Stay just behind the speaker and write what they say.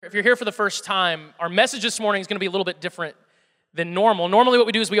If you're here for the first time, our message this morning is going to be a little bit different than normal. Normally what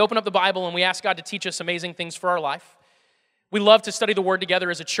we do is we open up the Bible and we ask God to teach us amazing things for our life. We love to study the Word together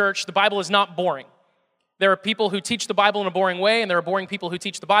as a church. The Bible is not boring. There are people who teach the Bible in a boring way, and there are boring people who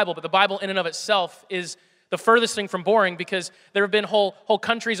teach the Bible, but the Bible in and of itself is the furthest thing from boring, because there have been whole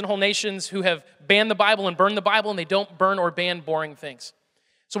countries and whole nations who have banned the Bible and burned the Bible, and they don't burn or ban boring things.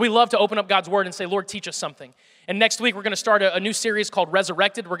 So we love to open up God's Word and say, Lord, teach us something. And next week, we're going to start a new series called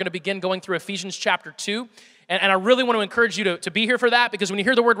Resurrected. We're going to begin going through Ephesians chapter 2. And I really want to encourage you to be here for that, because when you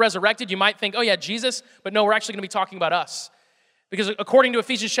hear the word resurrected, you might think, oh yeah, Jesus. But no, we're actually going to be talking about us. Because according to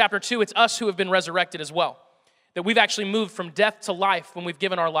Ephesians chapter 2, it's us who have been resurrected as well. That we've actually moved from death to life when we've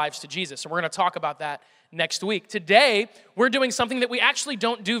given our lives to Jesus. And we're going to talk about that next week. Today, we're doing something that we actually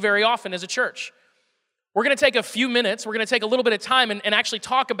don't do very often as a church. We're going to take a few minutes, we're going to take a little bit of time and actually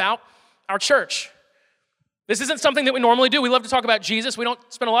talk about our church. This isn't something that we normally do. We love to talk about Jesus. We don't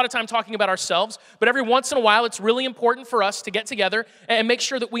spend a lot of time talking about ourselves, but every once in a while, it's really important for us to get together and make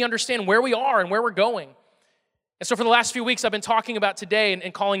sure that we understand where we are and where we're going. And so for the last few weeks, I've been talking about today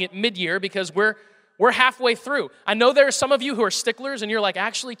and calling it mid-year, because we're halfway through. I know there are some of you who are sticklers, and you're like,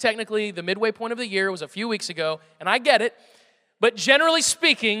 actually, technically, the midway point of the year was a few weeks ago, and I get it. But generally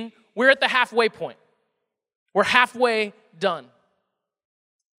speaking, we're at the halfway point. We're halfway done.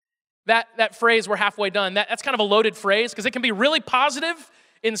 That phrase, we're halfway done, that's kind of a loaded phrase, because it can be really positive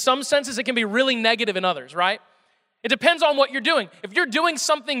in some senses, it can be really negative in others, right? It depends on what you're doing. If you're doing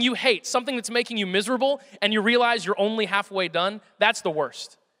something you hate, something that's making you miserable, and you realize you're only halfway done, that's the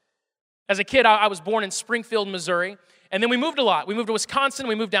worst. As a kid, I was born in Springfield, Missouri, and then we moved a lot. We moved to Wisconsin,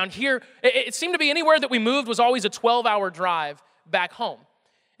 we moved down here. It seemed to be anywhere that we moved was always a 12-hour drive back home.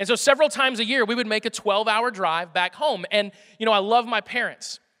 And so several times a year, we would make a 12-hour drive back home. And, you know, I love my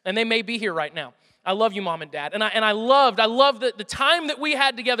parents, and they may be here right now. I love you, Mom and Dad. And I loved the time that we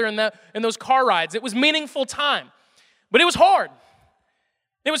had together in those car rides. It was meaningful time. But it was hard.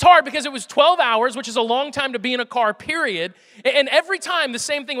 It was hard because it was 12 hours, which is a long time to be in a car, period. And every time, the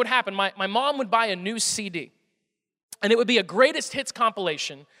same thing would happen. My mom would buy a new CD, and it would be a greatest hits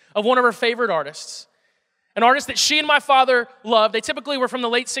compilation of one of her favorite artists. An artist that she and my father loved. They typically were from the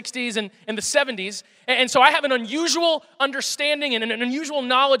late 60s and the 70s. And so I have an unusual understanding and an unusual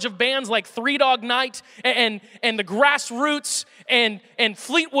knowledge of bands like Three Dog Night and the Grassroots and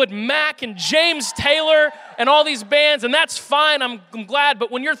Fleetwood Mac and James Taylor and all these bands. And that's fine, I'm glad.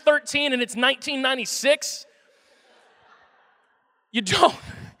 But when you're 13 and it's 1996, you don't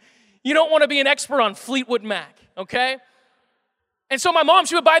want to be an expert on Fleetwood Mac, okay? And so my mom,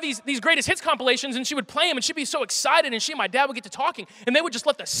 she would buy these greatest hits compilations, and she would play them, and she'd be so excited, and she and my dad would get to talking, and they would just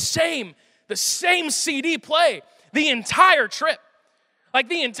let the same CD play the entire trip. Like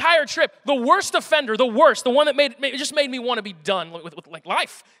the entire trip. The worst offender, the one that just made me want to be done with like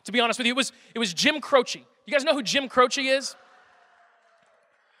life, to be honest with you. It was Jim Croce. You guys know who Jim Croce is?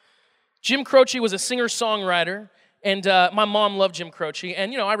 Jim Croce was a singer-songwriter, and my mom loved Jim Croce,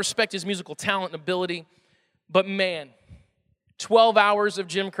 and I respect his musical talent and ability, but man, 12 hours of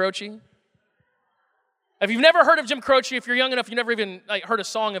Jim Croce. If you've never heard of Jim Croce, if you're young enough, you never even heard a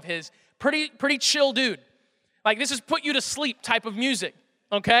song of his, pretty chill dude. Like, this is put you to sleep type of music,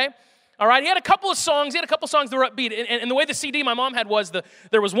 okay? All right, he had a couple of songs that were upbeat, and the way the CD my mom had was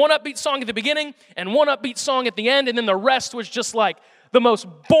there was one upbeat song at the beginning and one upbeat song at the end, and then the rest was just like the most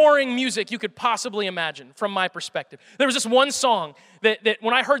boring music you could possibly imagine from my perspective. There was this one song that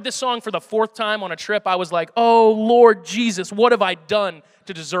when I heard this song for the fourth time on a trip, I was like, oh, Lord Jesus, what have I done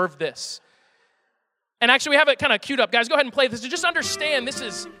to deserve this? And actually, we have it kind of queued up. Guys, go ahead and play this to just understand this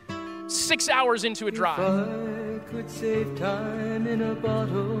is 6 hours into a drive. If I could save time in a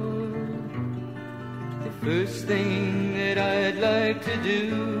bottle, the first thing that I'd like to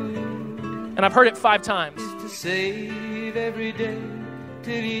do, and I've heard it 5 times, is to save every day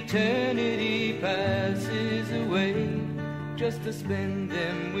till eternity passes away, just to spend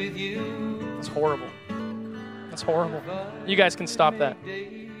them with you. That's horrible. That's horrible. You guys can stop that.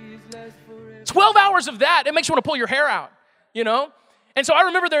 12 hours of that, it makes you want to pull your hair out, And so I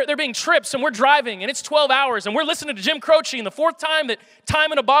remember there being trips, and we're driving, and it's 12 hours, and we're listening to Jim Croce, and the fourth time that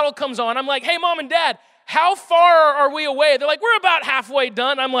Time in a Bottle comes on, I'm like, hey, Mom and Dad, how far are we away? They're like, we're about halfway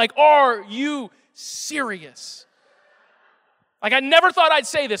done. I'm like, are you serious? Like, I never thought I'd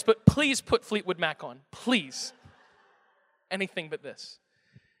say this, but please put Fleetwood Mac on. Please. Anything but this.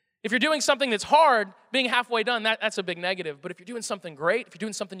 If you're doing something that's hard, being halfway done, that's a big negative. But if you're doing something great, if you're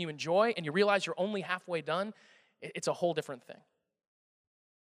doing something you enjoy, and you realize you're only halfway done, it's a whole different thing.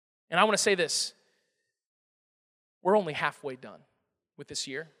 And I want to say this. We're only halfway done with this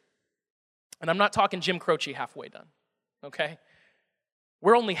year. And I'm not talking Jim Croce halfway done, okay?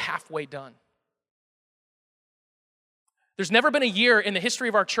 we're only halfway done. There's never been a year in the history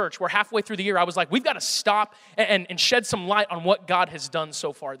of our church where halfway through the year I was like, we've got to stop and shed some light on what God has done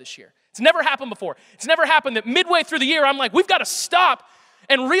so far this year. It's never happened before. It's never happened that midway through the year I'm like, we've got to stop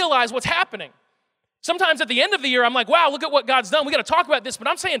and realize what's happening. Sometimes at the end of the year, I'm like, wow, look at what God's done. We got to talk about this. But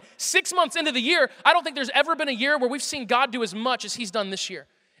I'm saying 6 months into the year, I don't think there's ever been a year where we've seen God do as much as he's done this year.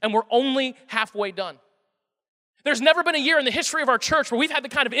 And we're only halfway done. There's never been a year in the history of our church where we've had the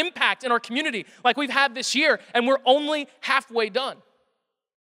kind of impact in our community like we've had this year, and we're only halfway done.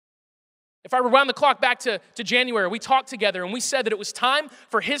 If I rewind the clock back to January, we talked together and we said that it was time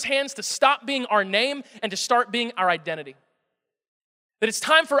for his hands to stop being our name and to start being our identity. That it's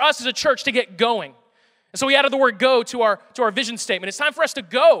time for us as a church to get going. And so we added the word go to our vision statement. It's time for us to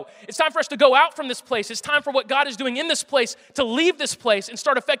go. It's time for us to go out from this place. It's time for what God is doing in this place to leave this place and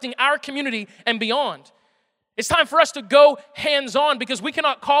start affecting our community and beyond. It's time for us to go hands-on because we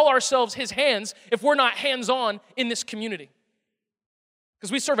cannot call ourselves his hands if we're not hands-on in this community.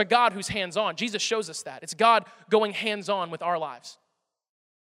 Because we serve a God who's hands-on. Jesus shows us that. It's God going hands-on with our lives.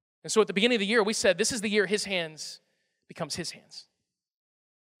 And so at the beginning of the year, we said this is the year his hands becomes his hands.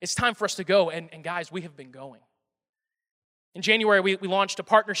 It's time for us to go, and guys, we have been going. In January, we launched a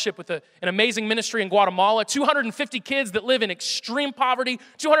partnership with an amazing ministry in Guatemala, 250 kids that live in extreme poverty,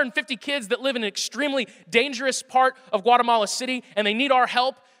 250 kids that live in an extremely dangerous part of Guatemala City, and they need our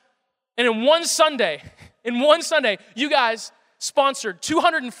help. And in one Sunday, you guys sponsored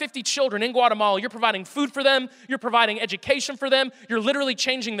 250 children in Guatemala. You're providing food for them. You're providing education for them. You're literally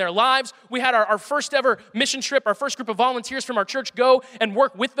changing their lives. We had our first ever mission trip, our first group of volunteers from our church go and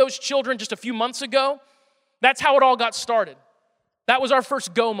work with those children just a few months ago. That's how it all got started. That was our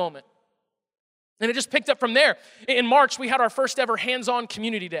first go moment. And it just picked up from there. In March, we had our first ever hands-on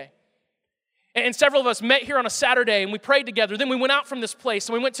community day. And several of us met here on a Saturday and we prayed together. Then we went out from this place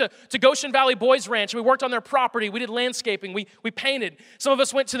and we went to Goshen Valley Boys Ranch and we worked on their property. We did landscaping. We painted. Some of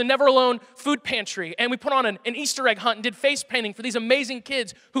us went to the Never Alone food pantry and we put on an Easter egg hunt and did face painting for these amazing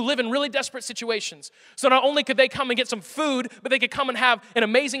kids who live in really desperate situations. So not only could they come and get some food, but they could come and have an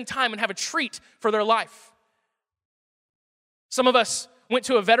amazing time and have a treat for their life. Some of us went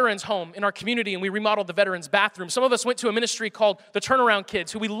to a veterans home in our community and we remodeled the veterans bathroom. Some of us went to a ministry called the Turnaround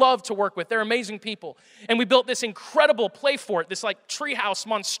Kids, who we love to work with. They're amazing people. And we built this incredible play fort, this like treehouse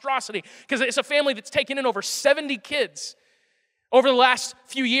monstrosity, because it's a family that's taken in over 70 kids over the last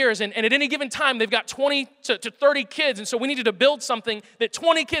few years. And at any given time, they've got 20 to 30 kids. And so we needed to build something that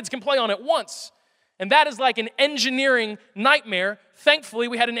 20 kids can play on at once. And that is like an engineering nightmare. Thankfully,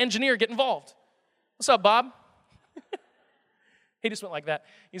 we had an engineer get involved. What's up, Bob? He just went like that.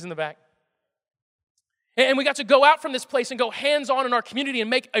 He's in the back. And we got to go out from this place and go hands-on in our community and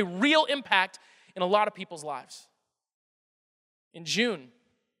make a real impact in a lot of people's lives. In June,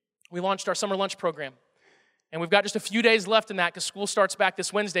 we launched our summer lunch program. And we've got just a few days left in that because school starts back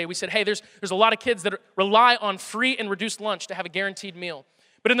this Wednesday. We said, hey, there's a lot of kids that rely on free and reduced lunch to have a guaranteed meal.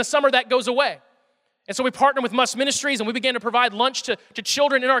 But in the summer, that goes away. And so we partnered with Must Ministries and we began to provide lunch to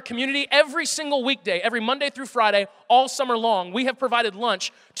children in our community every single weekday, every Monday through Friday, all summer long. We have provided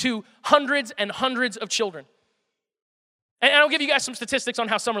lunch to hundreds and hundreds of children. And I'll give you guys some statistics on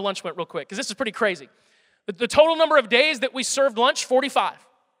how summer lunch went real quick, because this is pretty crazy. The total number of days that we served lunch, 45.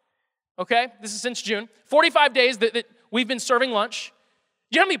 Okay? This is since June. 45 days that we've been serving lunch.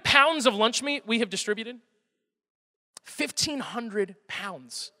 Do you know how many pounds of lunch meat we have distributed? 1,500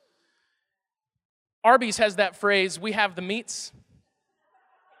 pounds. Arby's has that phrase, we have the meats.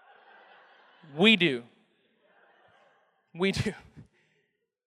 We do. We do.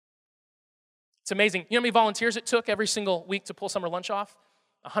 It's amazing. You know how many volunteers it took every single week to pull summer lunch off?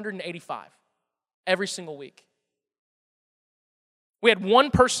 185. Every single week. We had one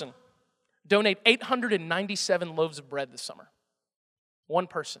person donate 897 loaves of bread this summer. One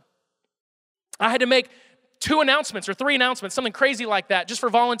person. I had to make 2 announcements or 3 announcements, something crazy like that, just for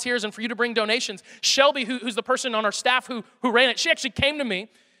volunteers and for you to bring donations. Shelby, who's the person on our staff who ran it, she actually came to me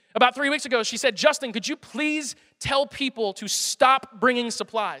about 3 weeks ago. She said, Justin, could you please tell people to stop bringing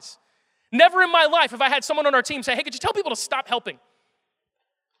supplies? Never in my life have I had someone on our team say, hey, could you tell people to stop helping?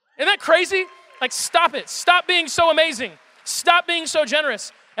 Isn't that crazy? Like, stop it. Stop being so amazing. Stop being so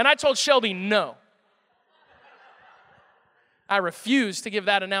generous. And I told Shelby, no. I refused to give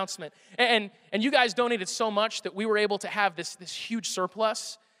that announcement. And you guys donated so much that we were able to have this huge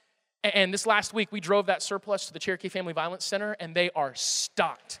surplus. And this last week, we drove that surplus to the Cherokee Family Violence Center, and they are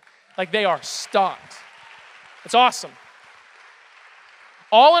stocked. Like, they are stocked. It's awesome.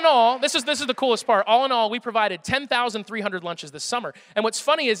 All in all, this is the coolest part. All in all, we provided 10,300 lunches this summer. And what's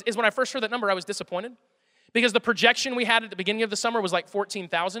funny is when I first heard that number, I was disappointed. because the projection we had at the beginning of the summer was like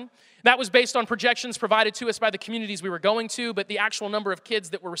 14,000. That was based on projections provided to us by the communities we were going to, but the actual number of kids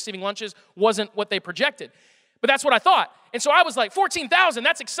that were receiving lunches wasn't what they projected. But that's what I thought. And so I was like, 14,000,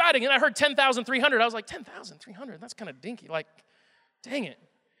 that's exciting. And I heard 10,300. I was like, 10,300, that's kind of dinky. Like, dang it.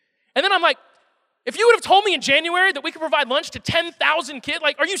 And then I'm like, if you would have told me in January that we could provide lunch to 10,000 kids,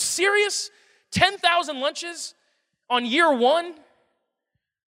 like, are you serious? 10,000 lunches on year one?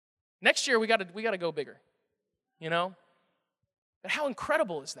 Next year, we got to go bigger, you know? But how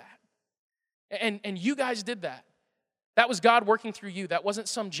incredible is that? And you guys did that. That was God working through you. That wasn't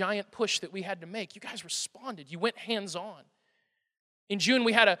some giant push that we had to make. You guys responded. You went hands-on. In June,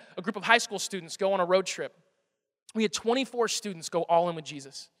 we had a group of high school students go on a road trip. We had 24 students go all in with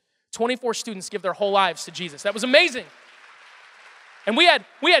Jesus. 24 students give their whole lives to Jesus. That was amazing. And we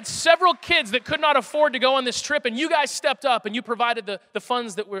had several kids that could not afford to go on this trip, and you guys stepped up and you provided the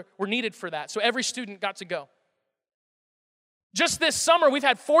funds that were needed for that. So every student got to go. Just this summer, we've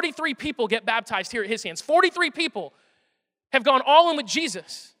had 43 people get baptized here at His Hands. 43 people have gone all in with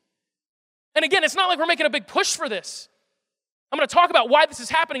Jesus. And again, it's not like we're making a big push for this. I'm going to talk about why this is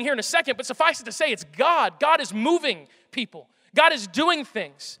happening here in a second, but suffice it to say, it's God. God is moving people. God is doing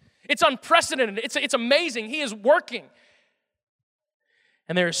things. It's unprecedented. It's amazing. He is working.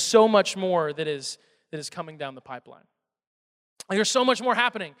 And there is so much more that is coming down the pipeline. Like, there's so much more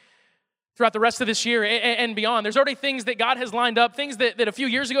happening throughout the rest of this year and beyond. There's already things that God has lined up, things that a few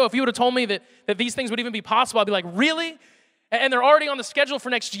years ago, if you would have told me that these things would even be possible, I'd be like, really? And they're already on the schedule for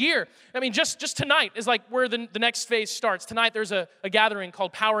next year. I mean, just tonight is like where the next phase starts. Tonight there's a gathering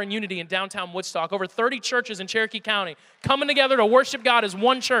called Power and Unity in downtown Woodstock. Over 30 churches in Cherokee County coming together to worship God as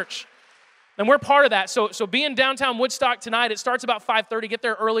one church. And we're part of that. So be in downtown Woodstock tonight. It starts about 5:30. Get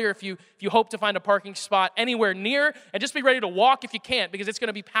there earlier if you hope to find a parking spot anywhere near. And just be ready to walk if you can't, because it's going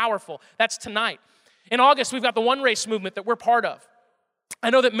to be powerful. That's tonight. In August, we've got the One Race movement that we're part of. I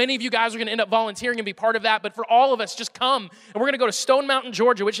know that many of you guys are going to end up volunteering and be part of that, but for all of us, just come. And we're going to go to Stone Mountain,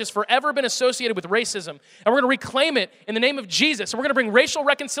 Georgia, which has forever been associated with racism. And we're going to reclaim it in the name of Jesus. And we're going to bring racial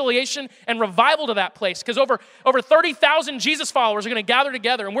reconciliation and revival to that place, because over 30,000 Jesus followers are going to gather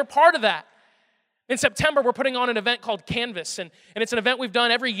together, and we're part of that. In September, we're putting on an event called Canvas, and it's an event we've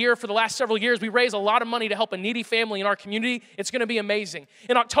done every year for the last several years. We raise a lot of money to help a needy family in our community. It's going to be amazing.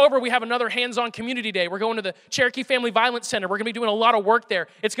 In October, we have another hands-on community day. We're going to the Cherokee Family Violence Center. We're going to be doing a lot of work there.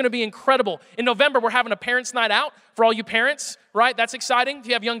 It's going to be incredible. In November, we're having a parents' night out for all you parents, right? That's exciting if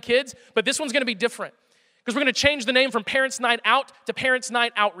you have young kids, but this one's going to be different, because we're going to change the name from Parents' Night Out to Parents'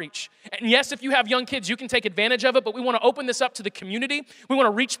 Night Outreach. And yes, if you have young kids, you can take advantage of it, but we want to open this up to the community. We want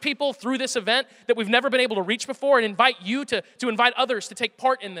to reach people through this event that we've never been able to reach before, and invite you to invite others to take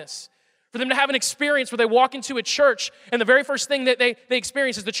part in this. For them to have an experience where they walk into a church, and the very first thing that they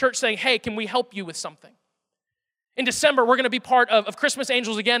experience is the church saying, hey, can we help you with something? In December, we're going to be part of Christmas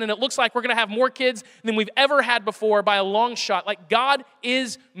Angels again, and it looks like we're going to have more kids than we've ever had before by a long shot. Like, God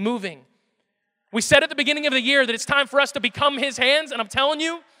is moving. We said at the beginning of the year that it's time for us to become His hands, and I'm telling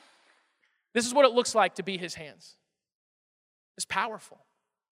you, this is what it looks like to be His hands. It's powerful.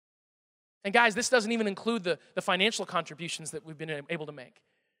 And guys, this doesn't even include the financial contributions that we've been able to make.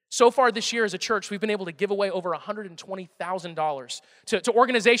 So far this year as a church, we've been able to give away over $120,000 to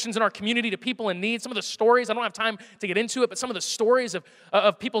organizations in our community, to people in need. Some of the stories, I don't have time to get into it, but some of the stories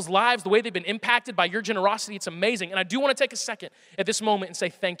of people's lives, the way they've been impacted by your generosity, it's amazing. And I do want to take a second at this moment and say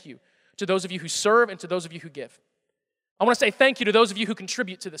thank you to those of you who serve and to those of you who give. I want to say thank you to those of you who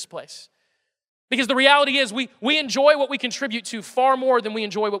contribute to this place. Because the reality is we enjoy what we contribute to far more than we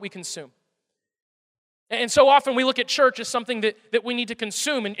enjoy what we consume. And so often we look at church as something that we need to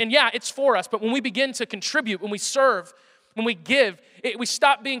consume. And yeah, it's for us. But when we begin to contribute, when we serve, when we give, we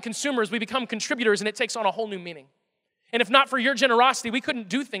stop being consumers, we become contributors, and it takes on a whole new meaning. And if not for your generosity, we couldn't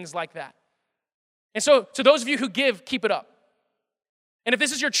do things like that. And so to those of you who give, keep it up. And if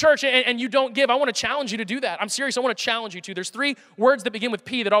this is your church and you don't give, I want to challenge you to do that. I'm serious, I want to challenge you to. There's 3 words that begin with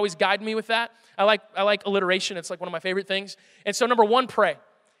P that always guide me with that. I like alliteration. It's like one of my favorite things. And so number 1, pray,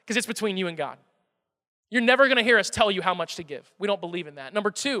 because it's between you and God. You're never going to hear us tell you how much to give. We don't believe in that. Number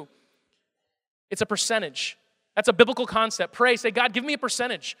 2, it's a percentage. That's a biblical concept. Pray, say, God, give me a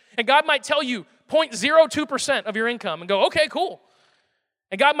percentage. And God might tell you 0.02% of your income and go, okay, cool.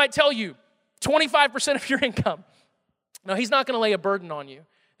 And God might tell you 25% of your income. No, He's not going to lay a burden on you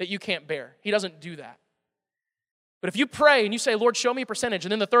that you can't bear. He doesn't do that. But if you pray and you say, Lord, show me a percentage,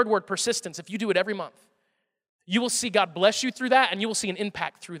 and then the 3rd word, persistence, if you do it every month, you will see God bless you through that, and you will see an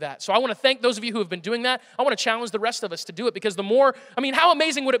impact through that. So I want to thank those of you who have been doing that. I want to challenge the rest of us to do it, because how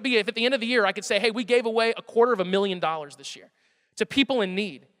amazing would it be if at the end of the year I could say, hey, we gave away $250,000 this year to people in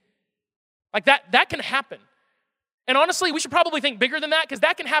need. Like that can happen. And honestly, we should probably think bigger than that because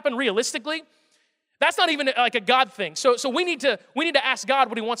that can happen realistically. That's not even like a God thing. So we need to ask God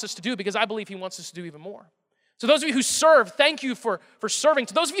what he wants us to do because I believe he wants us to do even more. So those of you who serve, thank you for serving.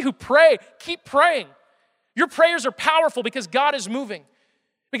 To those of you who pray, keep praying. Your prayers are powerful because God is moving,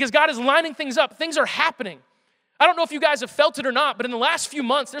 because God is lining things up. Things are happening. I don't know if you guys have felt it or not, but in the last few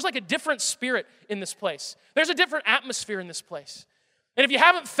months, there's like a different spirit in this place. There's a different atmosphere in this place. And if you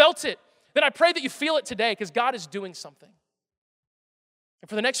haven't felt it, then I pray that you feel it today because God is doing something. And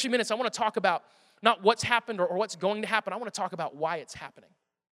for the next few minutes, I want to talk about not what's happened or what's going to happen. I want to talk about why it's happening.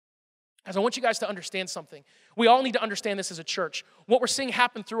 Because I want you guys to understand something. We all need to understand this as a church. What we're seeing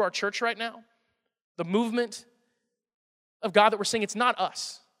happen through our church right now, the movement of God that we're seeing, it's not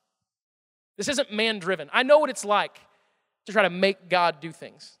us. This isn't man-driven. I know what it's like to try to make God do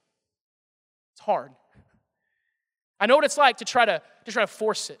things. It's hard. I know what it's like to try to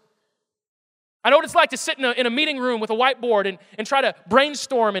force it. I know what it's like to sit in a meeting room with a whiteboard and try to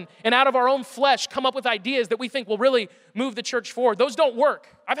brainstorm and out of our own flesh come up with ideas that we think will really move the church forward. Those don't work.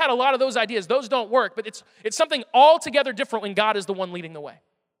 I've had a lot of those ideas. Those don't work, but it's something altogether different when God is the one leading the way.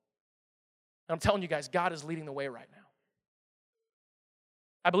 And I'm telling you guys, God is leading the way right now.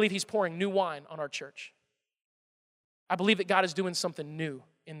 I believe he's pouring new wine on our church. I believe that God is doing something new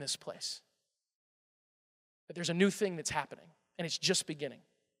in this place. That there's a new thing that's happening, and it's just beginning.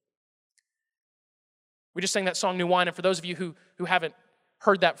 We just sang that song, New Wine, and for those of you who haven't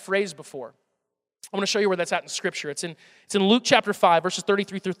heard that phrase before, I want to show you where that's at in Scripture. It's in Luke chapter 5, verses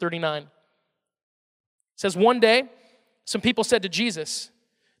 33 through 39. It says, one day, some people said to Jesus,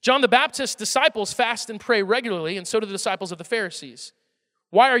 John the Baptist's disciples fast and pray regularly, and so do the disciples of the Pharisees.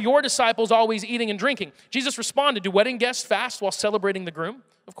 Why are your disciples always eating and drinking? Jesus responded, do wedding guests fast while celebrating the groom?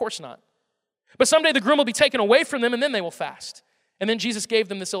 Of course not. But someday the groom will be taken away from them, and then they will fast. And then Jesus gave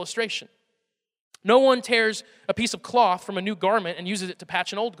them this illustration. No one tears a piece of cloth from a new garment and uses it to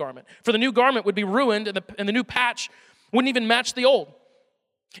patch an old garment. For the new garment would be ruined, and the new patch wouldn't even match the old.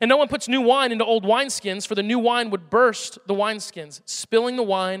 And no one puts new wine into old wineskins, for the new wine would burst the wineskins, spilling the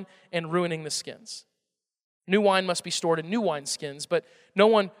wine and ruining the skins. New wine must be stored in new wineskins, but no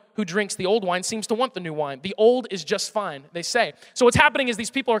one who drinks the old wine seems to want the new wine. The old is just fine, they say. So what's happening is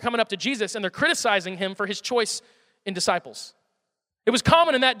these people are coming up to Jesus, and they're criticizing him for his choice in disciples. It was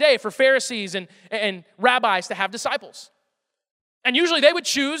common in that day for Pharisees and rabbis to have disciples. And usually they would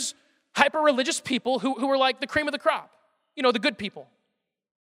choose hyper-religious people who were like the cream of the crop, the good people.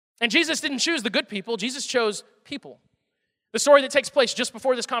 And Jesus didn't choose the good people, Jesus chose people. The story that takes place just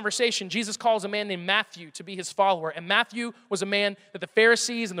before this conversation, Jesus calls a man named Matthew to be his follower, and Matthew was a man that the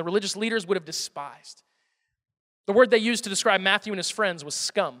Pharisees and the religious leaders would have despised. The word they used to describe Matthew and his friends was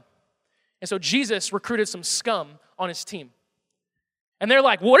scum. And so Jesus recruited some scum on his team. And they're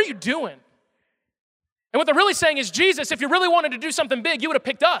like, what are you doing? And what they're really saying is, Jesus, if you really wanted to do something big, you would have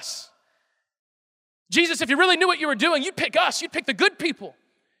picked us. Jesus, if you really knew what you were doing, you'd pick us. You'd pick the good people.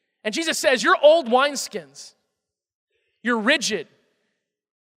 And Jesus says, you're old wineskins. You're rigid.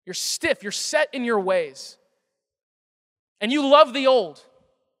 You're stiff. You're set in your ways. And you love the old.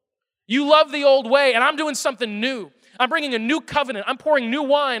 You love the old way, and I'm doing something new. I'm bringing a new covenant. I'm pouring new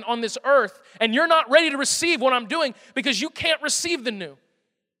wine on this earth, and you're not ready to receive what I'm doing because you can't receive the new.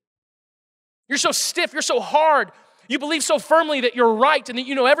 You're so stiff. You're so hard. You believe so firmly that you're right and that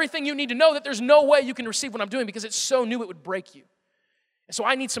you know everything you need to know that there's no way you can receive what I'm doing because it's so new it would break you. And so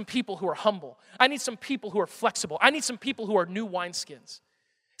I need some people who are humble. I need some people who are flexible. I need some people who are new wineskins.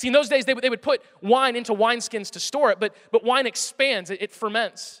 See, in those days, they would put wine into wineskins to store it, but wine expands. It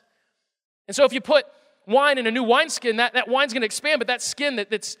ferments. And so if you put wine in a new wineskin, that wine's going to expand, but that skin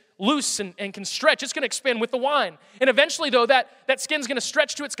that's loose and can stretch, it's going to expand with the wine. And eventually, though, that skin's going to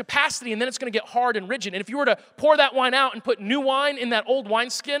stretch to its capacity, and then it's going to get hard and rigid. And if you were to pour that wine out and put new wine in that old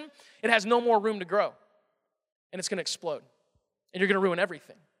wineskin, it has no more room to grow, and it's going to explode. And you're going to ruin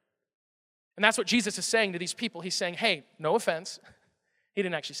everything. And that's what Jesus is saying to these people. He's saying, hey, no offense. He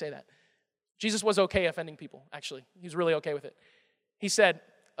didn't actually say that. Jesus was okay offending people, actually. He was really okay with it. He said,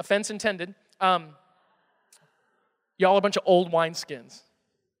 offense intended, y'all are a bunch of old wineskins.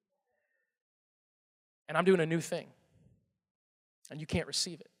 And I'm doing a new thing. And you can't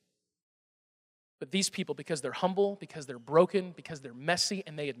receive it. But these people, because they're humble, because they're broken, because they're messy,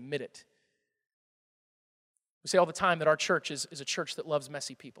 and they admit it. We say all the time that our church is a church that loves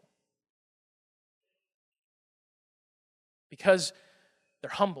messy people. Because they're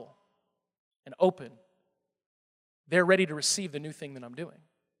humble and open, they're ready to receive the new thing that I'm doing.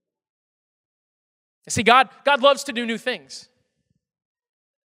 You see, God loves to do new things.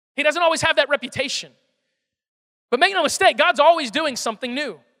 He doesn't always have that reputation. But make no mistake, God's always doing something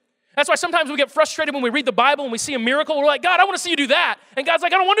new. That's why sometimes we get frustrated when we read the Bible and we see a miracle. We're like, God, I want to see you do that. And God's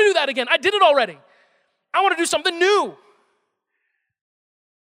like, I don't want to do that again. I did it already. I want to do something new.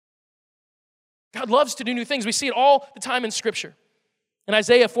 God loves to do new things. We see it all the time in Scripture. In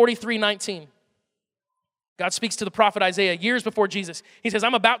Isaiah 43:19, God speaks to the prophet Isaiah years before Jesus. He says,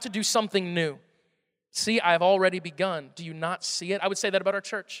 I'm about to do something new. See, I have already begun. Do you not see it? I would say that about our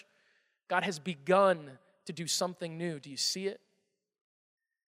church. God has begun to do something new. Do you see it?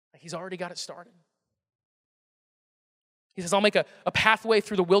 He's already got it started. He says, I'll make a pathway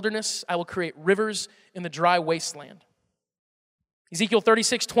through the wilderness. I will create rivers in the dry wasteland. Ezekiel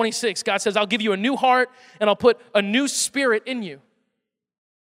 36:26, God says, I'll give you a new heart and I'll put a new spirit in you.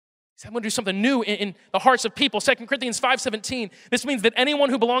 He said, I'm going to do something new in the hearts of people. 2 Corinthians 5:17, this means that anyone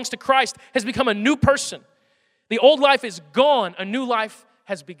who belongs to Christ has become a new person. The old life is gone. A new life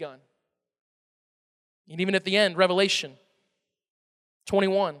has begun. And even at the end, Revelation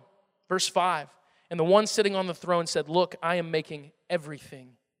 21, verse 5, and the one sitting on the throne said, look, I am making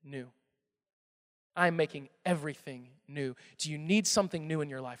everything new. I am making everything new. Do you need something new in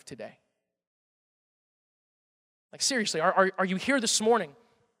your life today? Like seriously, are you here this morning?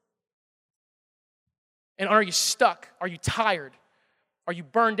 And are you stuck? Are you tired? Are you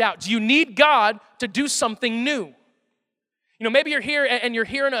burned out? Do you need God to do something new? You know, maybe you're here and you're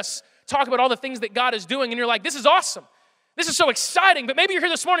hearing us talk about all the things that God is doing and you're like, this is awesome. This is so exciting. But maybe you're here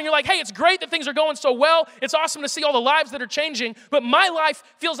this morning, you're like, hey, it's great that things are going so well. It's awesome to see all the lives that are changing, but my life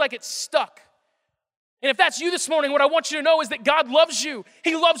feels like it's stuck. And if that's you this morning, what I want you to know is that God loves you.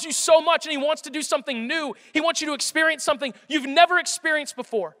 He loves you so much and He wants to do something new. He wants you to experience something you've never experienced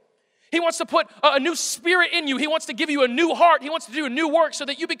before. He wants to put a new spirit in you. He wants to give you a new heart. He wants to do a new work so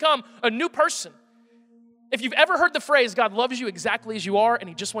that you become a new person. If you've ever heard the phrase, God loves you exactly as you are and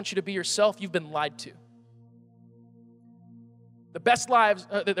He just wants you to be yourself, you've been lied to. The best lives,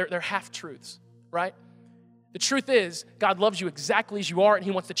 they're half-truths, right? The truth is, God loves you exactly as you are and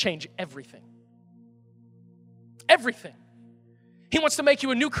He wants to change everything. Everything. He wants to make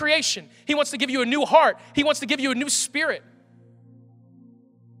you a new creation. He wants to give you a new heart. He wants to give you a new spirit.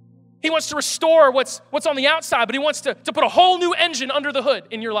 He wants to restore what's on the outside, but He wants to put a whole new engine under the hood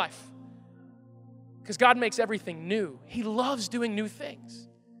in your life. Because God makes everything new. He loves doing new things.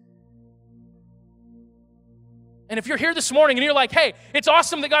 And if you're here this morning and you're like, hey, it's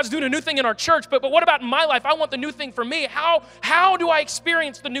awesome that God's doing a new thing in our church, but what about in my life? I want the new thing for me. How do I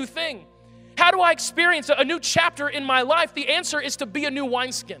experience the new thing? How do I experience a new chapter in my life? The answer is to be a new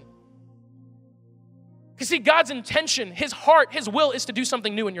wineskin. Because see, God's intention, His heart, His will is to do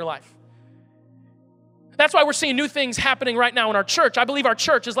something new in your life. That's why we're seeing new things happening right now in our church. I believe our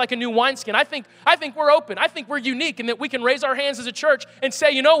church is like a new wineskin. I think we're open. I think we're unique in that we can raise our hands as a church and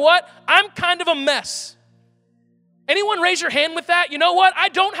say, you know what? I'm kind of a mess. Anyone raise your hand with that? You know what? I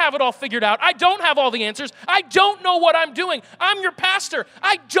don't have it all figured out. I don't have all the answers. I don't know what I'm doing. I'm your pastor.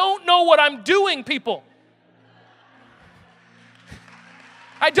 I don't know what I'm doing, people.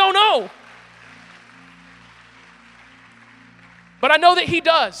 I don't know. But I know that He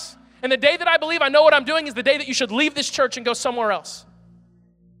does. And the day that I believe I know what I'm doing is the day that you should leave this church and go somewhere else.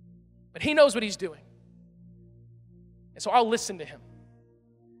 But He knows what He's doing. And so I'll listen to Him.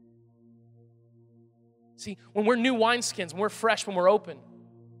 See, when we're new wineskins, when we're fresh, when we're open,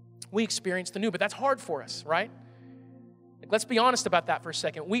 we experience the new, but that's hard for us, right? Like, let's be honest about that for a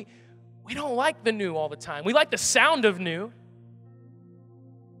second. We don't like the new all the time. We like the sound of new,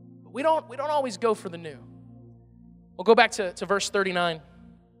 but we don't always go for the new. We'll go back to verse 39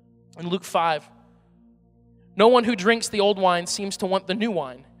 in Luke 5. No one who drinks the old wine seems to want the new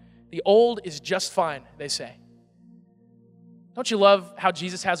wine. The old is just fine, they say. Don't you love how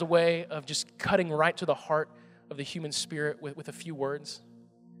Jesus has a way of just cutting right to the heart of the human spirit with a few words?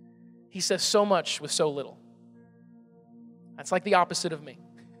 He says so much with so little. That's like the opposite of me.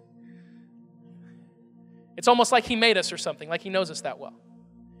 It's almost like He made us or something, like He knows us that well.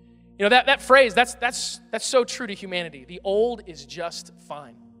 You know, that phrase, that's so true to humanity. The old is just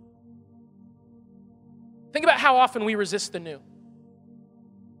fine. Think about how often we resist the new.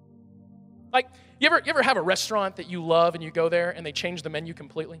 Like, you ever have a restaurant that you love and you go there and they change the menu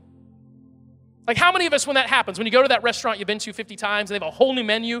completely? Like, how many of us, when that happens, when you go to that restaurant you've been to 50 times and they have a whole new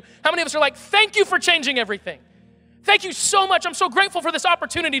menu, how many of us are like, thank you for changing everything. Thank you so much. I'm so grateful for this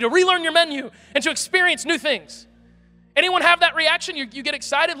opportunity to relearn your menu and to experience new things. Anyone have that reaction? You get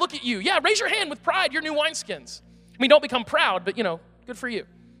excited? Look at you. Yeah, raise your hand with pride. You're new wineskins. I mean, don't become proud, but, good for you.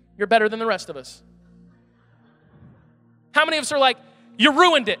 You're better than the rest of us. How many of us are like, you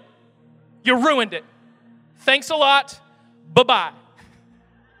ruined it. You ruined it. Thanks a lot. Bye-bye.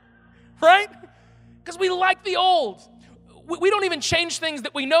 Right? Because we like the old. We don't even change things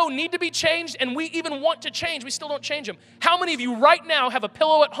that we know need to be changed, and we even want to change. We still don't change them. How many of you right now have a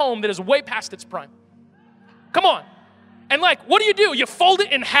pillow at home that is way past its prime? Come on. And like, what do? You fold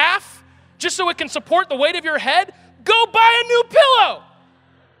it in half just so it can support the weight of your head? Go buy a new pillow.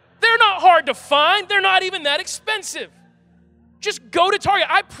 They're not hard to find. They're not even that expensive. Just go to Target.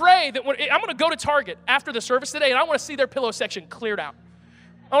 I pray that I'm going to go to Target after the service today, and I want to see their pillow section cleared out.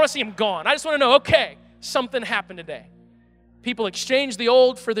 I want to see them gone. I just want to know, okay, something happened today. People exchange the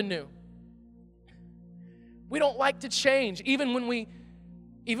old for the new. We don't like to change, even when we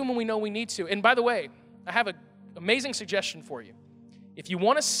know we need to. And by the way, I have an amazing suggestion for you. If you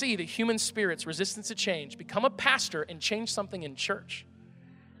want to see the human spirit's resistance to change, become a pastor and change something in church.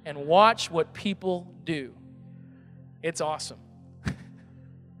 And watch what people do. It's awesome.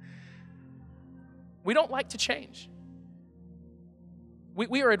 We don't like to change.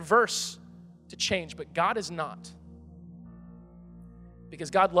 We are adverse to change, but God is not.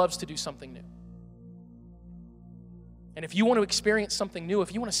 Because God loves to do something new. And if you want to experience something new,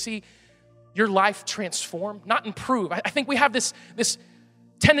 if you want to see your life transform, not improve. I think we have this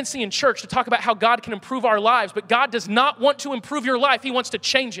tendency in church to talk about how God can improve our lives, but God does not want to improve your life. He wants to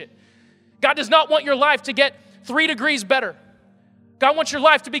change it. God does not want your life to get 3 degrees better. God wants your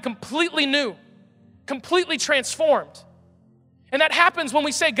life to be completely new, completely transformed. And that happens when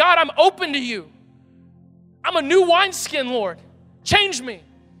we say, God, I'm open to you. I'm a new wineskin, Lord. Change me.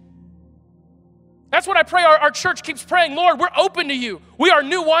 That's what I pray our church keeps praying. Lord, we're open to you. We are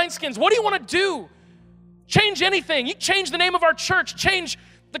new wineskins. What do you want to do? Change anything. You change the name of our church. Change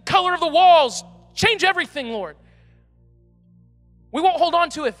the color of the walls. Change everything, Lord. We won't hold on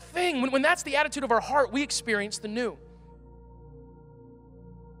to a thing. When that's the attitude of our heart, we experience the new.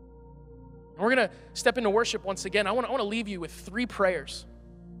 And we're going to step into worship once again. I want to leave you with 3 prayers.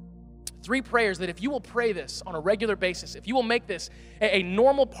 3 prayers that if you will pray this on a regular basis, if you will make this a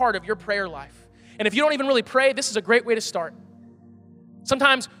normal part of your prayer life, and if you don't even really pray, this is a great way to start.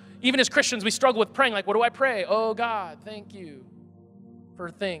 Sometimes, even as Christians, we struggle with praying. Like, what do I pray? Oh, God, thank you for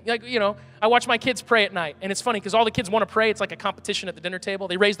a thing. Like, I watch my kids pray at night, and it's funny because all the kids want to pray. It's like a competition at the dinner table.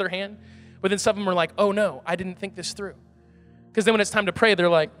 They raise their hand, but then some of them are like, oh, no, I didn't think this through. Because then when it's time to pray, they're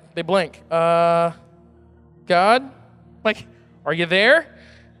like, they blink. God? Like, are you there?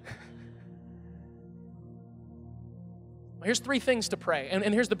 Well, here's 3 things to pray,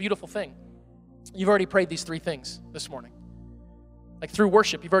 and here's the beautiful thing. You've already prayed these 3 things this morning. Like through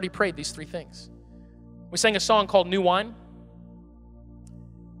worship, you've already prayed these 3 things. We sang a song called New Wine.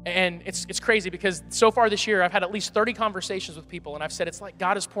 And it's crazy because so far this year, I've had at least 30 conversations with people, and I've said, it's like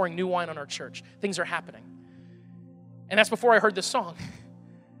God is pouring new wine on our church. Things are happening. And that's before I heard this song.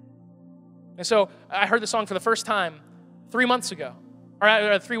 And so I heard the song for the first time 3 months ago,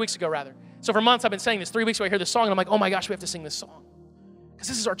 or 3 weeks ago, rather. So for months, I've been saying this. 3 weeks ago, I hear this song, and I'm like, oh my gosh, we have to sing this song. Because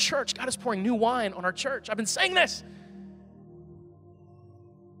this is our church. God is pouring new wine on our church. I've been saying this.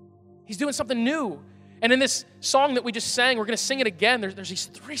 He's doing something new. And in this song that we just sang, we're going to sing it again. There's these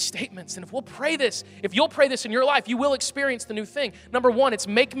 3 statements. And if we'll pray this, if you'll pray this in your life, you will experience the new thing. Number 1, it's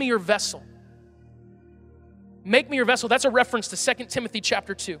make me your vessel. Make me your vessel. That's a reference to 2 Timothy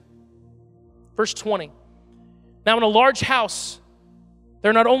chapter 2, verse 20. Now in a large house,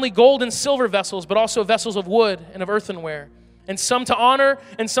 there are not only gold and silver vessels, but also vessels of wood and of earthenware, and some to honor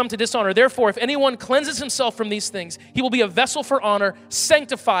and some to dishonor. Therefore, if anyone cleanses himself from these things, he will be a vessel for honor,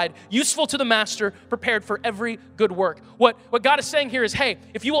 sanctified, useful to the master, prepared for every good work. What God is saying here is, hey,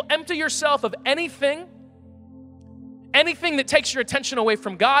 if you will empty yourself of anything that takes your attention away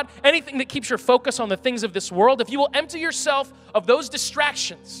from God, anything that keeps your focus on the things of this world, if you will empty yourself of those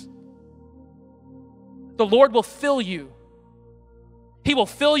distractions, the Lord will fill you. He will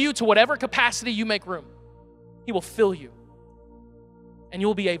fill you to whatever capacity you make room. He will fill you. And you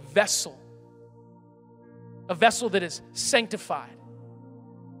will be a vessel that is sanctified.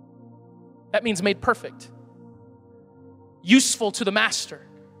 That means made perfect, useful to the master,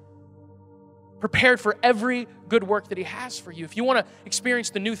 prepared for every good work that he has for you. If you want to experience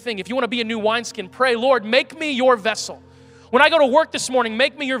the new thing, if you want to be a new wineskin, pray, Lord, make me your vessel. When I go to work this morning,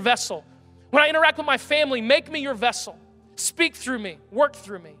 make me your vessel. When I interact with my family, make me your vessel. Speak through me, work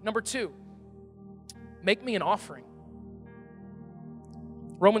through me. Number 2, make me an offering.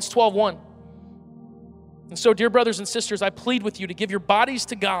 Romans 12:1. And so, dear brothers and sisters, I plead with you to give your bodies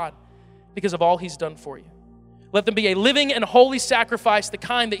to God because of all he's done for you. Let them be a living and holy sacrifice, the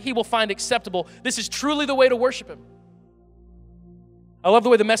kind that he will find acceptable. This is truly the way to worship him. I love the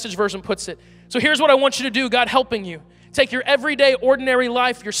way the Message version puts it. So here's what I want you to do, God helping you. Take your everyday, ordinary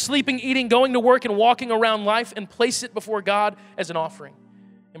life, your sleeping, eating, going to work, and walking around life, and place it before God as an offering.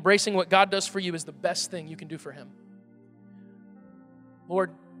 Embracing what God does for you is the best thing you can do for him.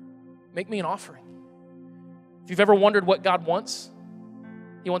 Lord, make me an offering. If you've ever wondered what God wants,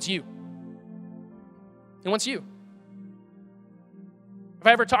 He wants you. He wants you. If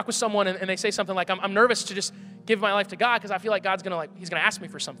I ever talk with someone and they say something like, I'm nervous to just give my life to God because I feel like God's He's gonna ask me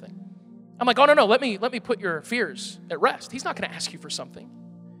for something. I'm like, oh, no, let me put your fears at rest. He's not gonna ask you for something.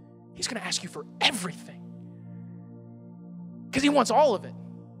 He's gonna ask you for everything. Because He wants all of it.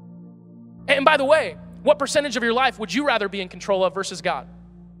 And by the way, what percentage of your life would you rather be in control of versus God?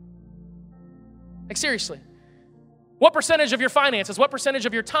 Like seriously. What percentage of your finances, what percentage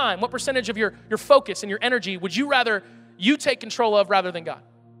of your time, what percentage of your focus and your energy would you rather you take control of rather than God?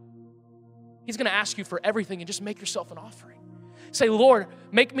 He's gonna ask you for everything, and just make yourself an offering. Say, Lord,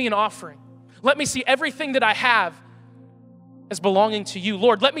 make me an offering. Let me see everything that I have as belonging to you.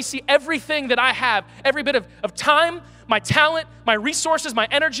 Lord, let me see everything that I have, every bit of time, my talent, my resources, my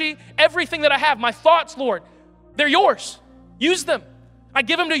energy, everything that I have, my thoughts, Lord, they're yours. Use them. I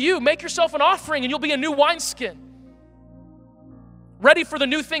give them to you. Make yourself an offering and you'll be a new wineskin. Ready for the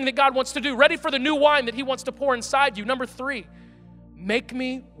new thing that God wants to do. Ready for the new wine that He wants to pour inside you. Number 3, make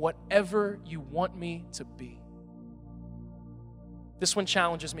me whatever you want me to be. This one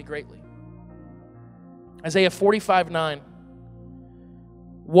challenges me greatly. Isaiah 45:9.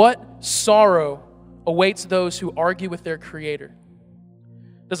 What sorrow awaits those who argue with their Creator?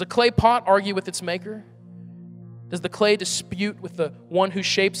 Does a clay pot argue with its maker? Does the clay dispute with the one who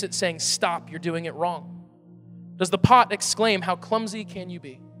shapes it, saying, stop, you're doing it wrong? Does the pot exclaim, how clumsy can you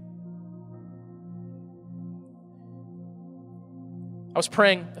be? I was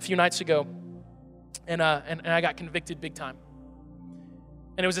praying a few nights ago, and I got convicted big time.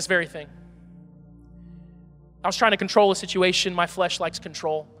 And it was this very thing. I was trying to control a situation. My flesh likes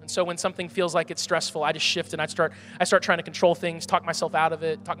control. And so when something feels like it's stressful, I just shift and I start trying to control things, talk myself out of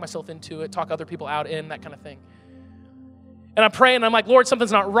it, talk myself into it, talk other people out in, that kind of thing. And I'm praying, and I'm like, Lord,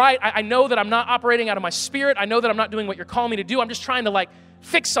 something's not right. I know that I'm not operating out of my spirit. I know that I'm not doing what you're calling me to do. I'm just trying to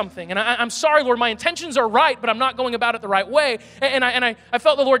fix something. And I'm sorry, Lord, my intentions are right, but I'm not going about it the right way. And I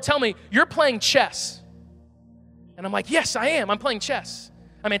felt the Lord tell me, you're playing chess. And I'm like, yes, I am. I'm playing chess.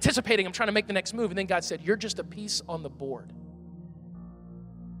 I'm anticipating. I'm trying to make the next move. And then God said, you're just a piece on the board.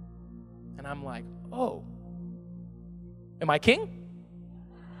 And I'm like, oh. Am I king?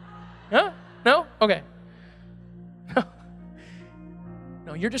 Huh? No? Okay.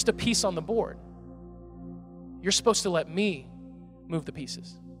 No, you're just a piece on the board. You're supposed to let me move the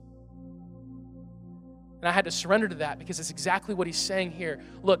pieces. And I had to surrender to that because it's exactly what He's saying here.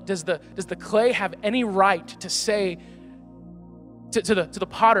 Look, does the clay have any right to say to the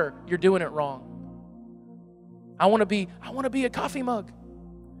potter, you're doing it wrong? I want to be a coffee mug.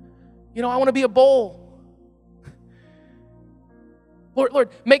 I want to be a bowl. Lord,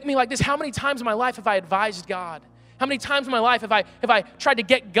 make me like this. How many times in my life have I advised God? How many times in my life have I tried to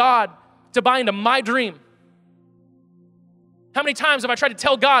get God to buy into my dream? How many times have I tried to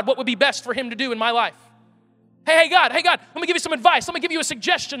tell God what would be best for Him to do in my life? Hey, God, let me give you some advice. Let me give you a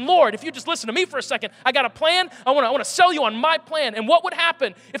suggestion. Lord, if you just listen to me for a second, I got a plan. I want to sell you on my plan. And what would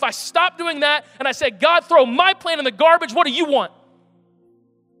happen if I stopped doing that and I said, God, throw my plan in the garbage. What do you want?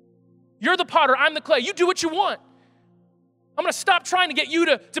 You're the potter. I'm the clay. You do what you want. I'm going to stop trying to get you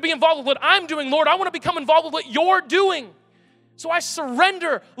to be involved with what I'm doing, Lord. I want to become involved with what you're doing. So I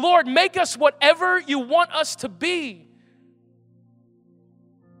surrender. Lord, make us whatever you want us to be.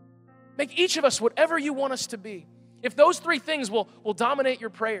 Make each of us whatever you want us to be. If those 3 things will dominate your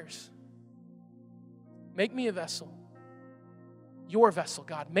prayers, make me a vessel. Your vessel,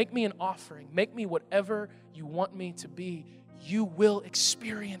 God. Make me an offering. Make me whatever you want me to be. You will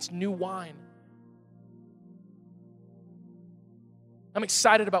experience new wine. I'm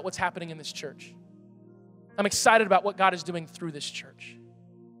excited about what's happening in this church. I'm excited about what God is doing through this church.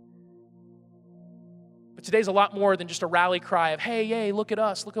 But today's a lot more than just a rally cry of, hey, yay, look at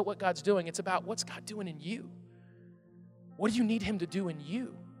us, look at what God's doing. It's about what's God doing in you? What do you need Him to do in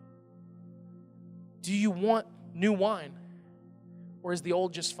you? Do you want new wine? Or is the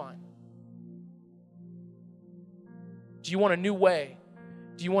old just fine? Do you want a new way?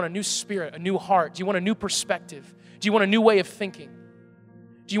 Do you want a new spirit, a new heart? Do you want a new perspective? Do you want a new way of thinking?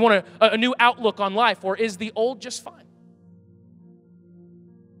 Do you want a new outlook on life, or is the old just fine?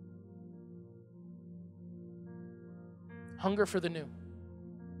 Hunger for the new.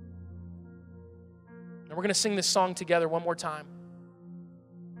 And we're going to sing this song together one more time.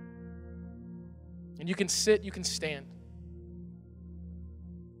 And you can sit, you can stand.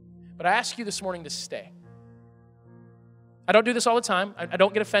 But I ask you this morning to stay. I don't do this all the time. I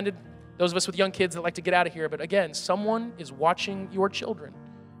don't get offended. Those of us with young kids that like to get out of here. But again, someone is watching your children.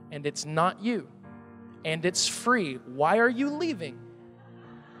 And it's not you. And it's free. Why are you leaving?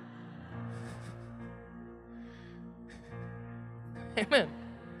 Amen.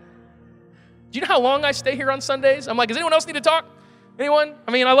 Do you know how long I stay here on Sundays? I'm like, does anyone else need to talk? Anyone?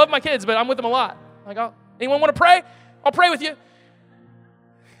 I mean, I love my kids, but I'm with them a lot. Like, anyone want to pray? I'll pray with you.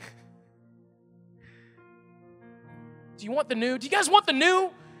 Do you want the new? Do you guys want the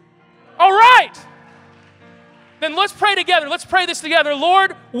new? All right. Then let's pray together. Let's pray this together.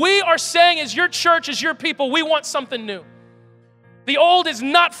 Lord, we are saying as your church, as your people, we want something new. The old is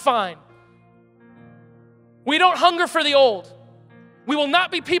not fine. We don't hunger for the old. We will not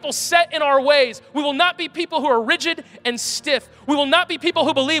be people set in our ways. We will not be people who are rigid and stiff. We will not be people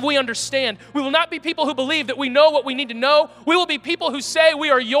who believe we understand. We will not be people who believe that we know what we need to know. We will be people who say we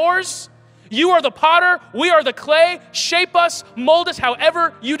are yours. You are the potter. We are the clay. Shape us, mold us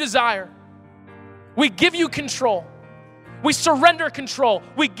however you desire. We give you control. We surrender control.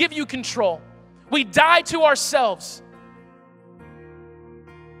 We give you control. We die to ourselves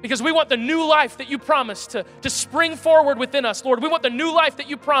because we want the new life that you promised to spring forward within us, Lord. We want the new life that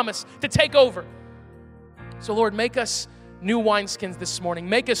you promised to take over. So, Lord, make us new wineskins this morning.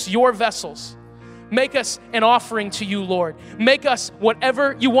 Make us your vessels. Make us an offering to you, Lord. Make us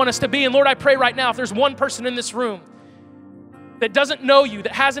whatever you want us to be. And Lord, I pray right now, if there's one person in this room that doesn't know you,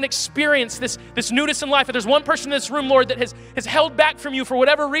 that hasn't experienced this newness in life, if there's one person in this room, Lord, that has held back from you for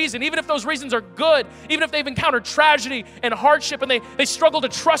whatever reason, even if those reasons are good, even if they've encountered tragedy and hardship and they struggle to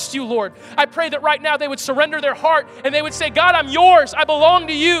trust you, Lord, I pray that right now they would surrender their heart and they would say, God, I'm yours. I belong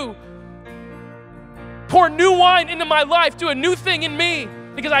to you. Pour new wine into my life. Do a new thing in me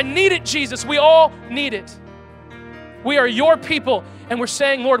because I need it, Jesus. We all need it. We are your people and we're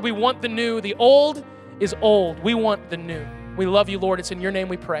saying, Lord, we want the new. The old is old. We want the new. We love you, Lord. It's in your name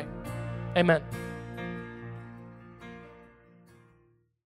we pray. Amen.